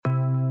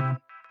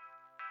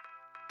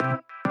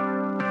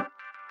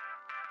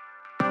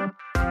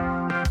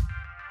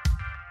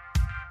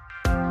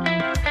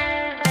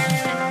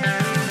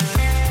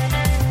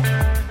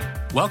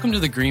Welcome to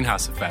The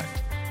Greenhouse Effect.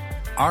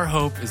 Our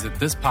hope is that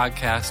this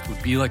podcast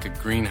would be like a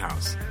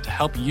greenhouse to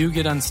help you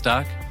get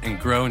unstuck and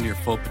grow into your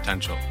full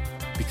potential,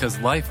 because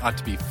life ought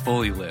to be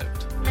fully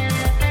lived.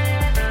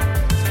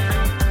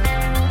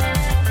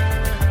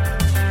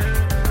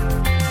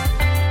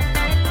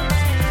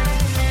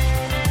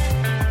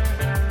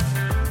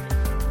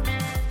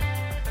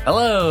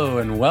 Hello,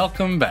 and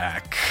welcome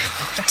back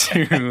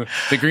to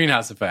The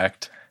Greenhouse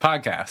Effect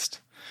podcast.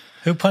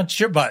 Who punched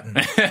your button?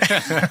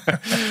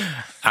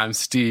 I'm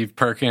Steve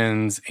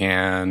Perkins,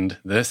 and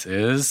this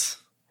is...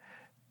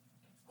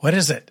 What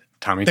is it?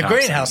 Tommy The Thompson.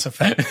 Greenhouse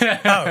Effect.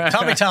 Oh,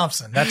 Tommy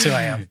Thompson. That's who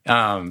I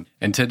am.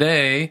 And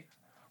today,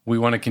 we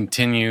want to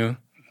continue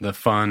the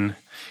fun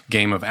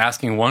game of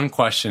asking one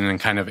question and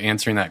kind of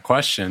answering that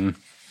question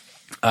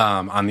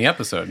on the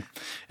episode.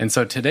 And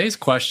so today's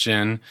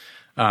question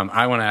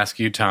I want to ask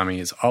you, Tommy,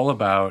 is all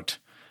about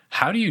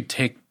how do you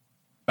take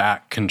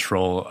back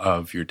control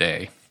of your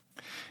day?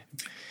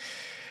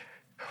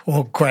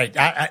 Well, great.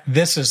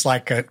 This is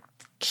like a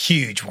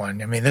huge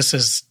one. I mean, this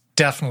is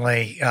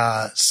definitely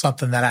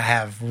something that I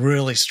have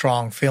really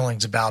strong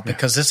feelings about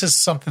because this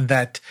is something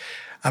that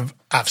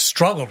I've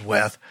struggled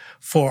with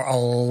for a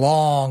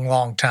long,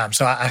 long time.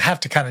 So I have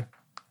to kind of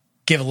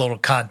give a little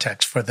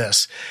context for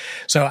this.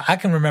 So I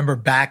can remember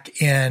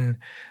back in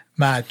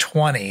my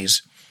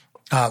 20s,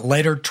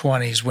 later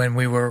 20s, when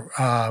we were,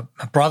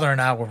 my brother and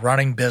I were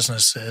running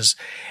businesses,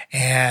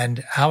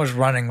 and I was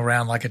running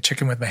around like a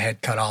chicken with my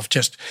head cut off.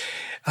 Just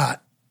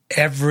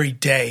every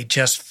day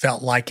just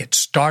felt like it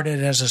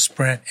started as a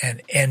sprint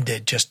and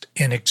ended just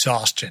in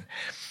exhaustion.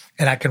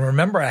 And I can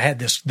remember I had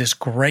this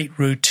great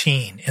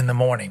routine in the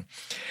morning.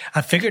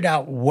 I figured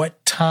out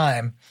what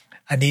time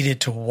I needed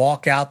to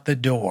walk out the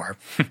door,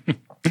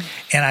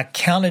 and I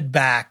counted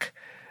back,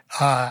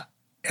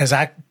 as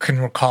I can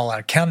recall,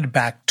 I counted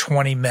back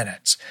 20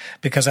 minutes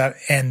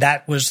and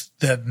that was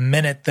the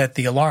minute that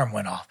the alarm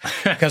went off,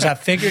 because I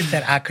figured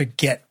that I could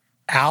get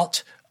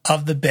out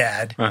of the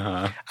bed.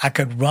 I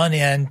could run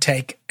in,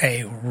 take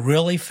a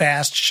really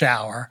fast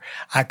shower.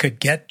 I could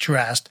get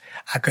dressed.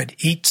 I could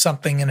eat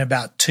something in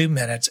about 2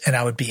 minutes, and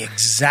I would be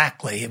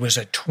it was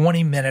a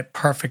 20-minute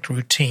perfect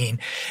routine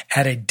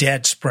at a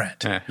dead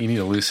sprint. Yeah, you need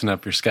to loosen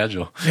up your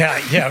schedule.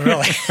 Yeah,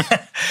 really.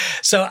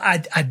 So I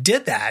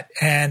did that,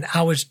 and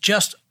I was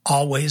just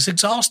always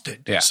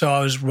exhausted. Yeah. So I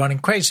was running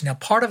crazy. Now,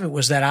 part of it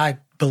was that I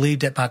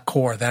believed at my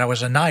core that I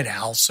was a night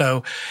owl.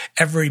 So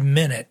every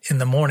minute in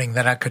the morning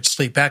that I could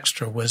sleep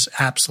extra was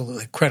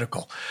absolutely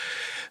critical.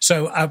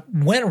 So I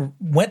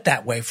went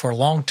that way for a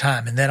long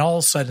time. And then all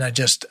of a sudden I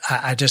just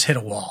hit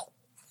a wall.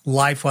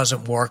 Life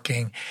wasn't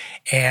working,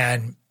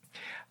 and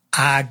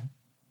I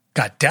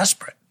got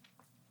desperate,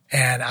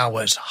 and I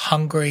was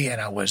hungry, and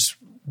I was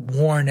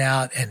worn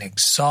out and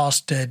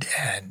exhausted,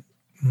 and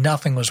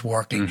nothing was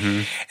working.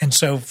 Mm-hmm. And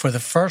so for the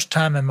first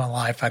time in my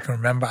life, I can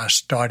remember I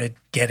started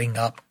getting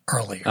up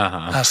earlier.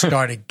 I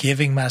started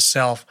giving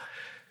myself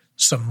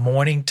some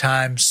morning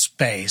time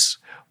space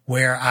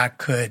where I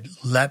could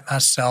let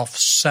myself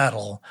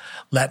settle,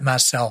 let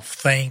myself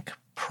think,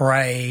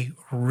 pray,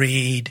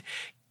 read,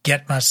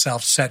 get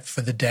myself set for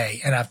the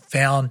day. And I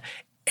found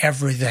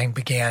everything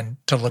began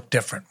to look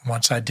different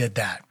once I did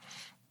that.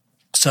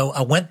 So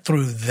I went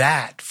through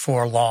that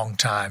for a long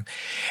time.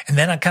 And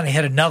then I kind of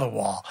hit another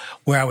wall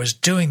where I was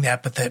doing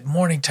that. But that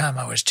morning time,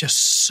 I was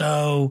just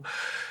so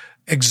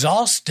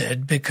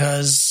exhausted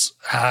because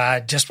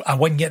I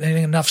wasn't getting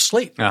enough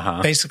sleep,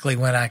 basically,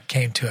 when I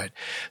came to it.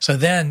 So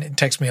then it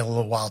takes me a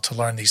little while to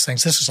learn these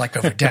things. This is like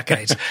over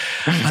decades.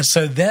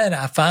 So then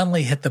I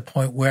finally hit the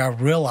point where I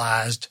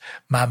realized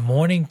my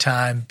morning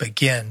time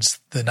begins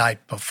the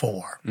night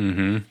before.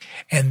 Mm-hmm.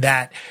 And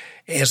that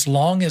as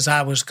long as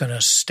I was going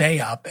to stay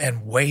up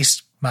and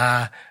waste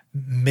my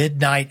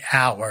midnight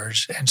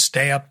hours and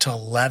stay up till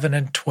 11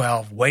 and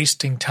 12,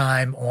 wasting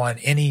time on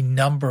any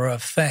number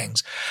of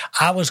things,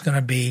 I was going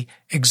to be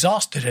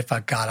exhausted if I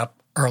got up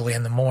early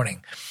in the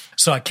morning.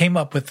 So I came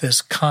up with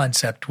this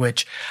concept,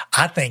 which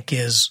I think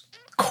is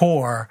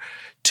core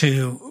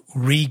to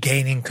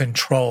regaining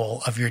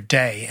control of your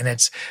day. And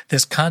it's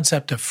this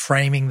concept of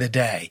framing the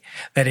day,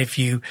 that if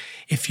you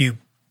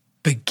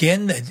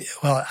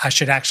I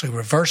should actually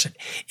reverse it.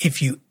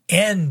 If you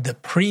end the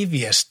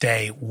previous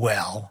day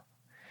well,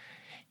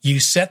 you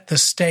set the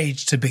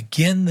stage to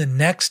begin the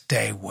next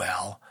day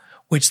well,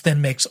 which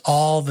then makes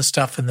all the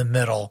stuff in the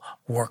middle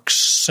work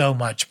so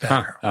much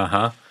better.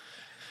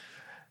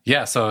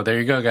 Yeah, so there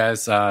you go,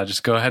 guys.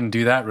 Just go ahead and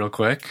do that real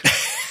quick.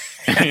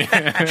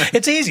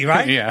 It's easy,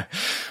 right? Yeah.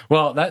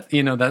 Well,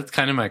 that's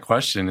kind of my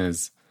question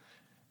is,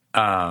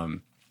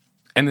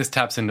 and this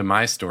taps into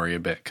my story a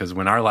bit, because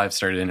when our lives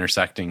started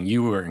intersecting,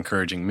 you were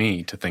encouraging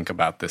me to think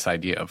about this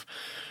idea of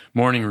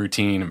morning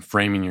routine and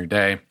framing your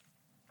day.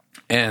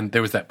 And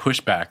there was that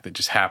pushback that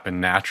just happened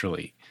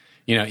naturally.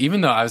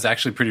 Even though I was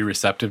actually pretty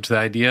receptive to the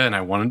idea and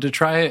I wanted to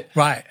try it,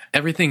 right?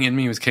 Everything in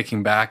me was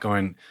kicking back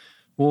going,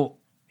 well,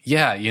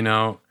 yeah,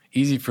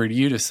 easy for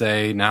you to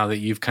say now that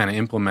you've kind of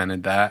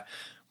implemented that,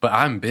 but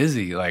I'm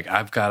busy. Like,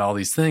 I've got all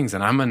these things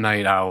and I'm a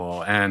night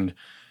owl and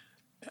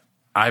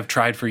I've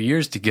tried for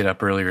years to get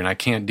up earlier and I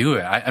can't do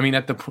it. I mean,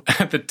 at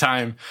the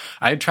time,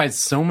 I had tried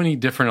so many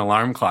different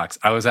alarm clocks.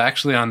 I was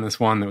actually on this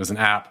one that was an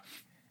app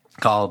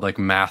called like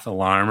Math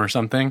Alarm or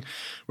something,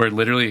 where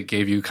literally it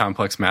gave you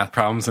complex math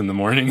problems in the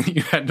morning that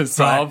you had to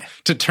solve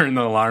to turn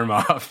the alarm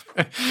off.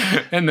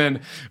 And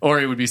then, or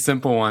it would be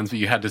simple ones, but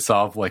you had to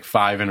solve like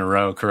 5 in a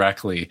row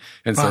correctly.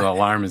 And so the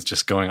alarm is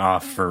just going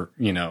off for,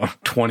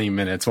 20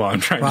 minutes while I'm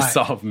trying to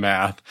solve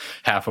math,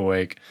 half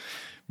awake.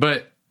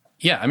 But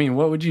yeah, I mean,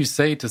 what would you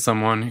say to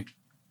someone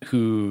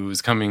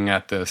who's coming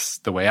at this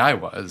the way I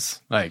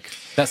was? Like,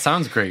 that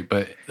sounds great,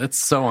 but that's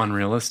so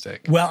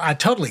unrealistic. Well, I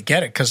totally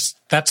get it because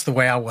that's the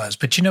way I was.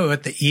 But you know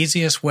what? The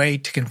easiest way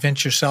to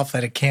convince yourself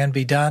that it can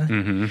be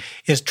done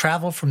is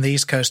travel from the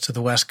East Coast to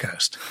the West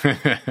Coast.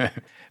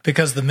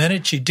 Because the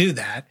minute you do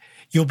that,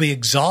 you'll be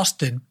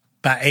exhausted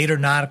by 8 or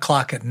 9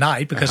 o'clock at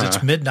night because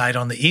it's midnight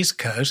on the East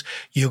Coast.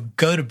 You'll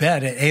go to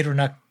bed at 8 or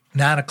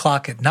 9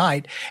 o'clock at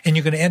night, and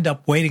you're going to end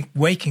up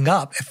waking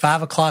up at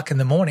 5 o'clock in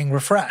the morning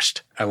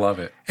refreshed. I love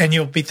it. And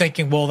you'll be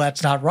thinking, well,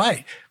 that's not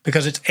right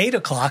because it's 8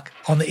 o'clock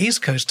on the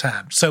East Coast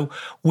time. So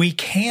we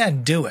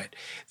can do it.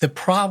 The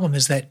problem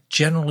is that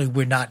generally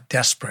we're not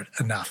desperate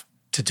enough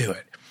to do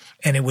it.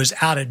 And it was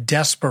out of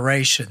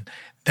desperation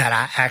that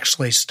I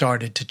actually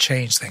started to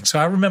change things. So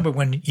I remember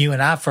when you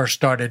and I first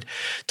started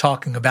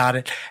talking about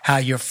it, how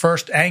your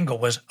first angle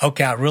was,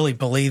 okay, I really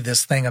believe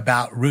this thing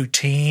about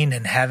routine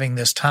and having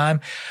this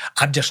time.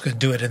 I'm just going to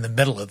do it in the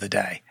middle of the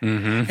day.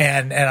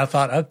 And I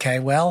thought, okay,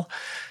 well,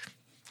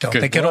 don't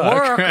think it'll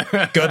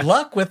work. Good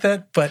luck with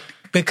it. But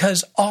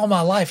because all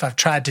my life I've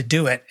tried to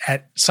do it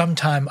at some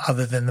time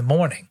other than the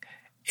morning,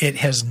 it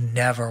has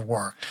never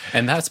worked.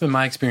 And that's been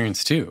my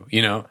experience too.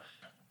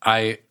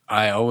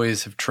 I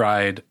always have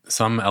tried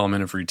some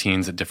element of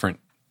routines at different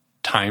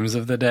times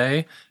of the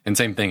day. And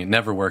same thing, it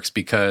never works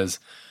because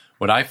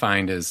what I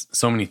find is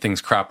so many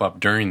things crop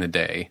up during the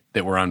day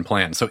that were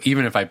unplanned. So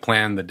even if I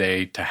plan the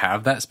day to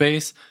have that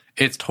space,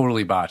 it's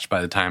totally botched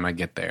by the time I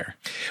get there.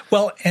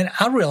 Well, and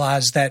I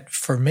realize that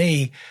for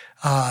me,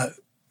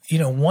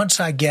 once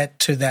I get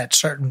to that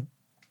certain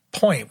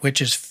point, which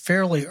is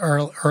fairly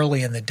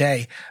early in the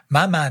day,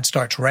 my mind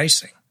starts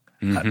racing.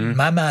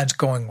 My mind's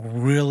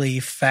going really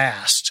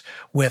fast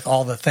with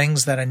all the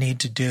things that I need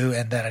to do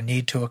and that I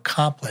need to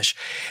accomplish,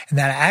 and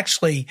that I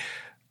actually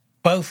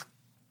both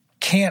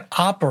can't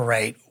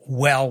operate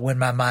well when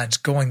my mind's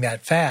going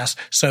that fast.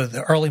 So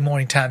the early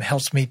morning time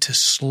helps me to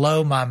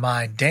slow my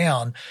mind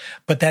down.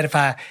 But that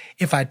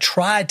if I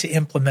tried to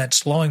implement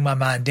slowing my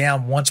mind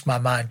down once my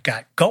mind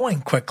got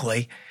going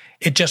quickly,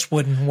 it just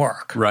wouldn't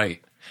work.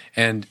 Right.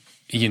 And,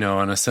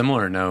 on a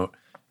similar note,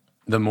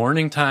 the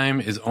morning time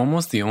is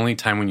almost the only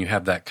time when you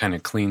have that kind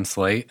of clean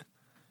slate.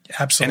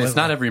 Absolutely. And it's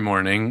not every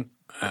morning,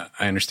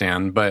 I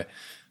understand, but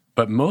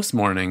most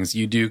mornings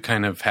you do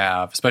kind of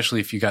have, especially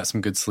if you got some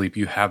good sleep,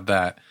 you have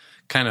that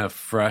kind of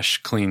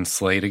fresh, clean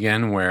slate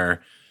again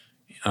where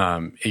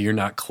you're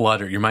not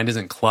cluttered. Your mind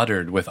isn't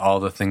cluttered with all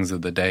the things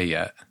of the day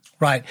yet.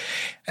 Right.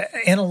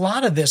 And a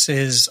lot of this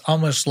is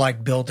almost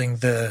like building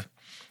the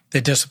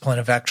discipline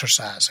of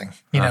exercising.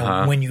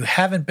 When you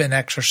haven't been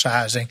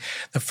exercising,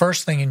 the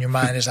first thing in your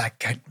mind is I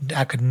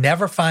could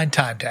never find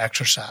time to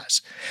exercise.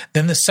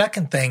 Then the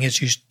second thing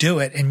is you do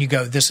it and you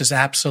go, this is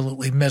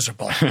absolutely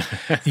miserable.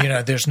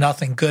 There's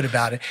nothing good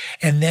about it.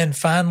 And then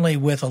finally,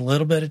 with a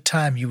little bit of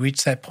time, you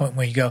reach that point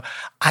where you go,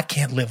 I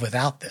can't live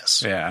without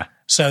this. Yeah.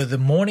 So the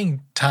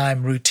morning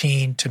time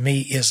routine to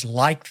me is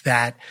like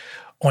that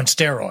on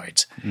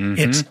steroids.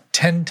 It's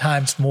 10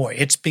 times more.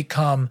 It's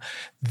become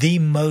the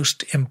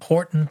most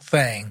important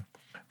thing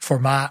for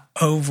my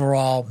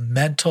overall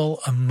mental,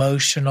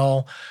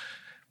 emotional,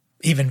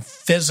 even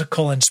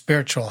physical and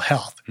spiritual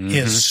health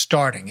is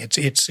starting. It's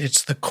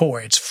the core.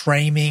 It's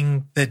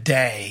framing the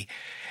day.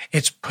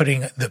 It's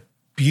putting the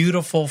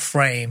beautiful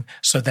frame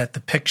so that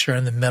the picture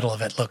in the middle of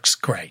it looks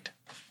great.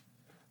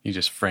 You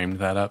just framed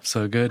that up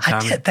so good,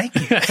 Tommy. I did, thank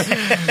you.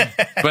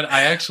 But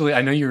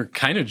I know you were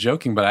kind of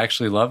joking, but I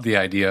actually love the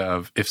idea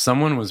of if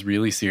someone was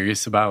really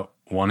serious about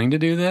wanting to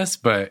do this,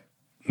 but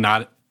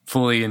not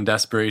fully in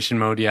desperation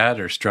mode yet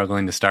or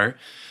struggling to start,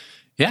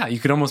 yeah, you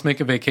could almost make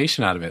a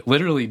vacation out of it.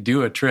 Literally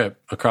do a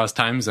trip across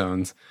time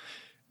zones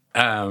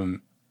and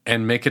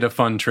make it a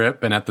fun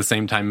trip and at the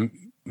same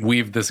time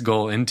weave this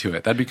goal into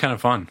it. That'd be kind of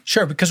fun.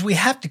 Sure, because we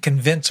have to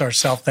convince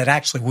ourselves that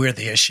actually we're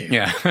the issue.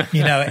 Yeah.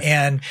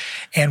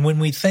 And when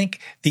we think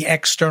the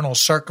external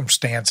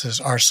circumstances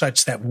are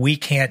such that we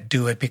can't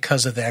do it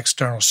because of the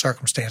external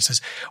circumstances,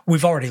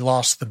 we've already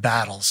lost the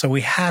battle. So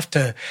we have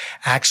to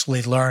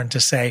actually learn to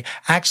say,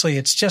 actually,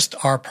 it's just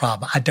our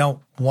problem. I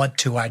don't want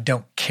to. I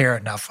don't care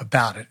enough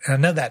about it. And I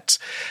know that's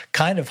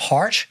kind of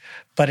harsh,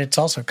 but it's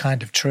also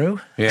kind of true.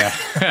 Yeah.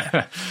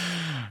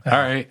 All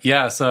right.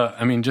 Yeah. So,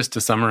 just to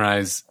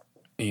summarize,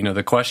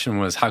 the question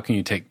was, how can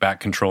you take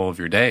back control of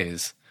your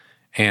days?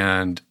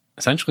 And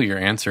essentially your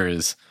answer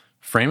is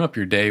frame up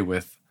your day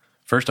with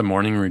first a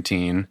morning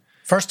routine.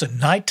 First a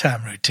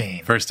nighttime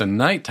routine. First a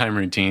nighttime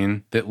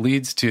routine that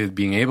leads to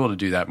being able to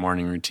do that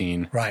morning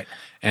routine. Right.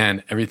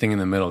 And everything in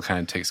the middle kind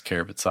of takes care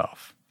of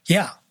itself.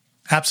 Yeah.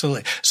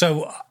 Absolutely.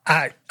 So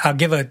I'll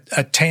give a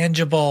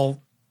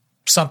tangible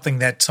something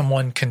that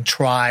someone can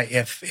try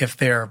if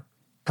they're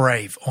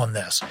brave on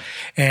this.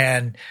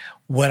 And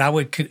what I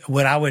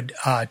would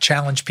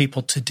challenge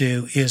people to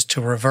do is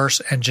to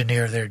reverse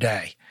engineer their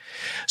day.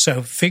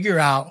 So figure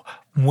out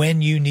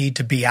when you need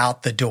to be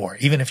out the door,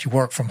 even if you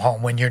work from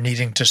home, when you're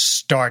needing to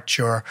start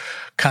your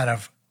kind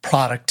of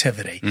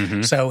productivity.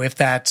 Mm-hmm. So if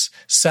that's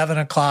 7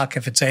 o'clock,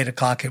 if it's 8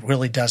 o'clock, it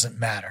really doesn't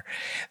matter.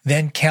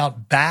 Then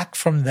count back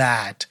from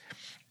that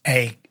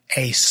a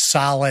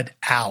solid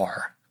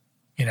hour.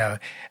 You know,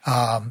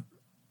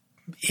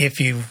 if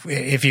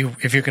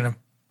you're going to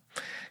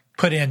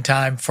put in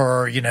time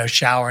for,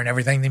 shower and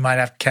everything, you might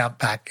have to count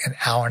back an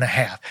hour and a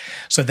half.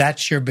 So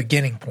that's your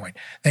beginning point.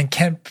 Then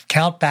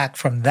count back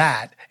from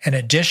that an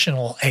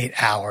additional 8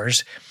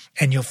 hours,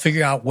 and you'll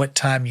figure out what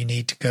time you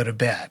need to go to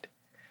bed.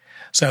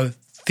 So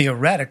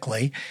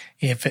theoretically,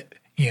 if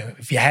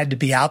you had to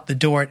be out the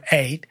door at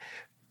 8,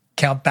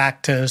 count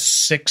back to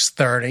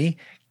 6:30,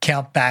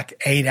 count back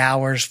 8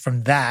 hours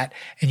from that,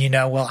 and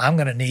I'm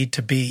going to need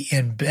to be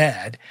in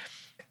bed,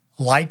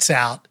 lights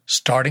out,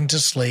 starting to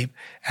sleep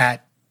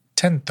at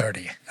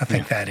 10:30, I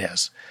think that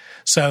is.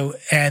 So,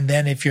 and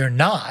then if you're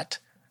not,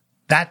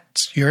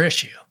 that's your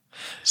issue.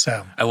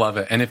 So I love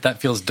it. And if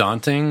that feels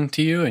daunting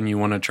to you and you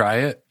want to try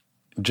it,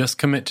 just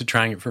commit to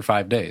trying it for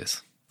 5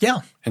 days. Yeah.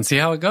 And see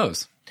how it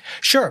goes.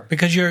 Sure.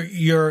 Because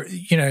you're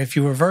if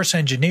you reverse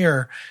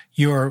engineer,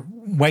 your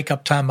wake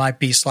up time might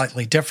be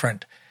slightly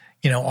different,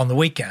 on the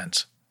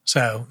weekends.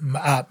 So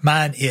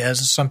mine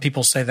is, some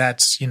people say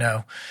that's,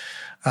 the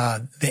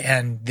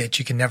end, that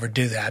you can never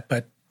do that,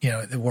 but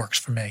it works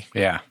for me.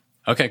 Yeah.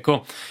 Okay,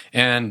 cool.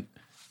 And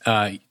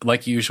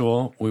like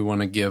usual, we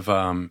want to give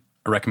a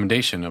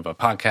recommendation of a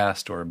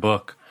podcast or a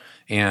book.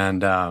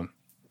 And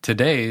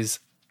today's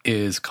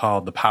is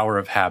called The Power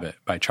of Habit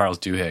by Charles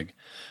Duhigg.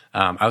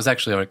 I was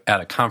actually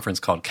at a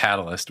conference called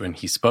Catalyst when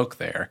he spoke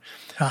there.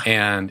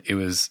 And it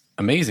was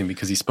amazing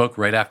because he spoke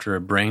right after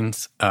a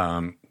brain's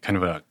kind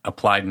of a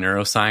applied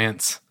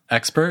neuroscience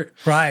expert.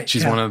 Right.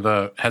 She's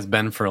has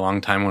been for a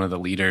long time one of the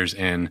leaders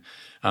in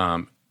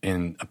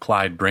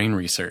applied brain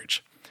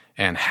research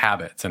and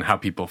habits and how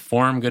people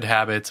form good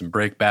habits and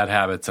break bad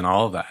habits and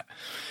all of that.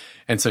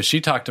 And so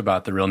she talked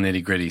about the real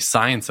nitty-gritty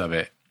science of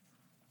it,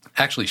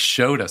 actually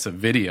showed us a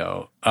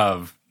video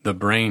of the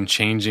brain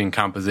changing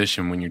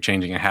composition when you're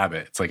changing a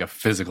habit. It's like a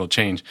physical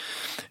change.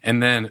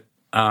 And then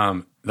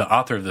the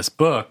author of this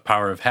book,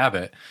 Power of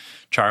Habit,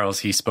 Charles,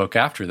 he spoke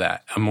after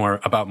that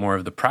about more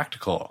of the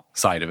practical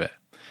side of it.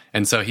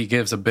 And so he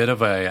gives a bit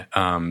of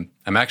I'm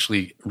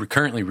actually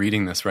currently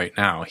reading this right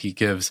now. He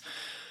gives,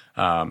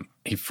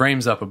 he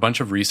frames up a bunch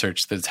of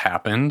research that's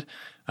happened,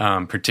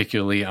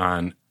 particularly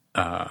on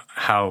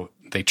how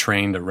they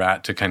trained a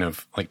rat to kind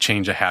of like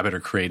change a habit or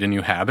create a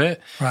new habit.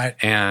 Right.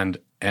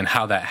 And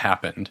how that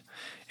happened.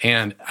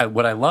 And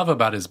what I love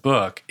about his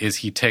book is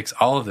he takes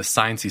all of the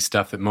sciencey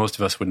stuff that most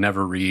of us would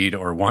never read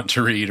or want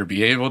to read or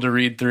be able to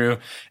read through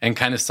and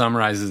kind of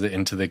summarizes it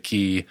into the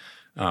key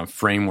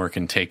framework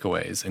and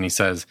takeaways. And he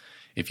says,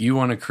 if you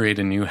want to create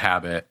a new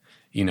habit,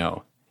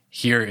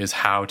 here is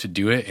how to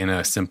do it in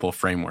a simple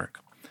framework.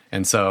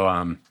 And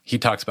so he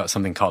talks about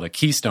something called a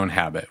keystone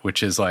habit,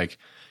 which is like,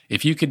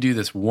 if you could do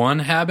this one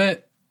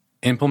habit,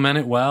 implement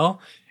it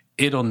well,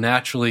 it'll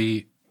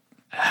naturally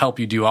help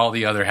you do all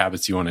the other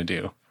habits you want to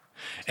do.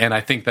 And I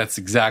think that's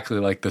exactly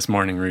like this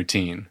morning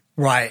routine.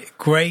 Right.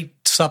 Great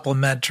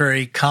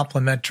supplementary,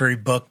 complementary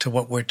book to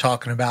what we're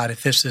talking about.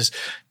 If this is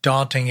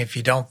daunting, if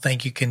you don't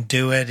think you can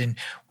do it and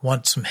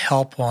want some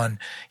help on,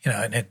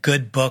 and a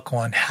good book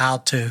on how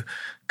to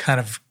kind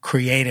of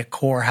create a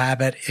core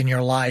habit in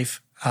your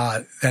life,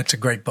 that's a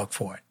great book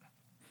for it.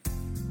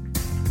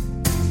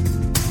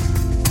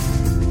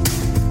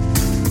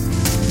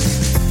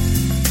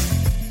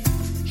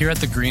 Here at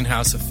The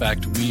Greenhouse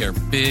Effect, we are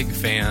big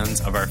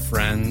fans of our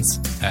friends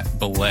at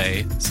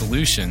Belay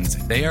Solutions.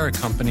 They are a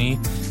company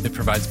that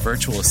provides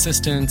virtual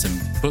assistants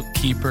and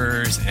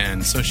bookkeepers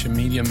and social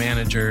media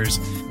managers.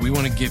 We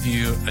want to give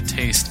you a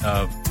taste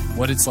of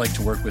what it's like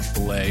to work with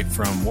Belay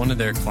from one of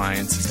their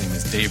clients. His name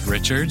is Dave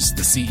Richards,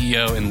 the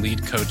CEO and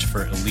lead coach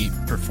for Elite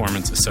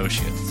Performance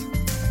Associates.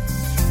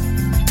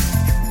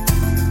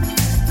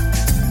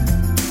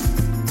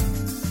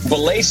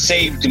 Belay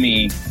saved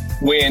me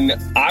when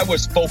I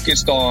was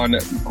focused on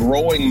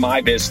growing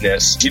my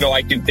business.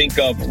 I can think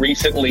of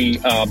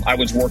recently, I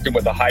was working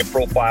with a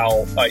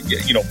high-profile,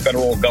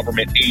 federal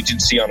government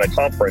agency on a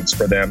conference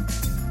for them,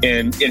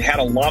 and it had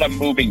a lot of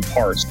moving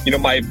parts.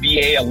 My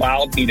VA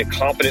allowed me to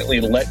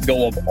confidently let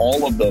go of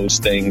all of those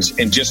things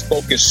and just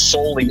focus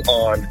solely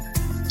on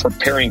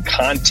preparing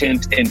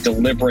content and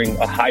delivering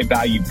a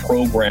high-value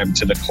program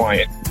to the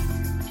client.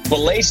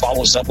 Belay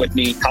follows up with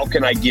me. How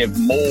can I give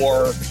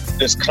more?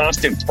 This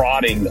constant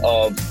prodding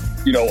of,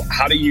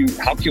 how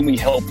can we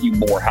help you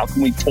more? How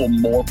can we pull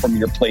more from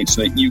your plate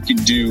so that you can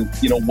do,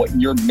 what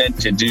you're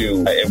meant to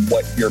do and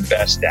what you're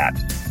best at?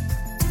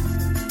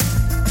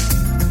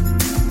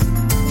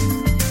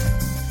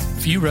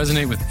 If you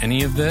resonate with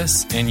any of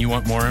this and you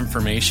want more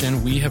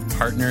information, we have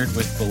partnered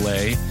with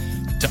Belay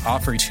to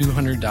offer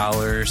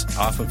 $200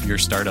 off of your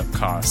startup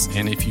costs.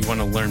 And if you want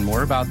to learn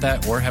more about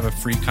that or have a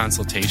free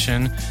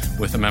consultation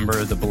with a member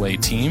of the Belay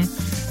team,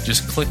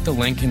 just click the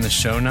link in the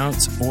show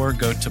notes or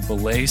go to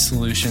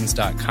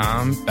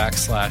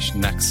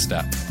belaysolutions.com/next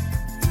step.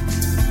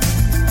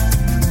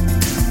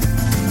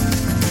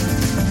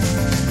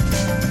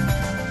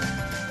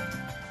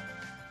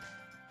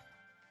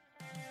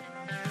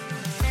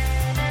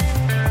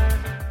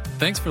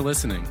 Thanks for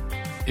listening.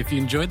 If you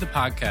enjoyed the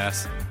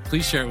podcast,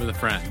 please share it with a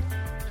friend.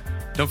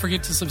 Don't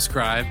forget to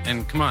subscribe,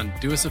 and come on,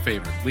 do us a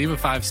favor. Leave a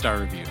 5-star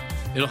review.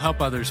 It'll help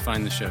others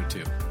find the show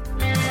too.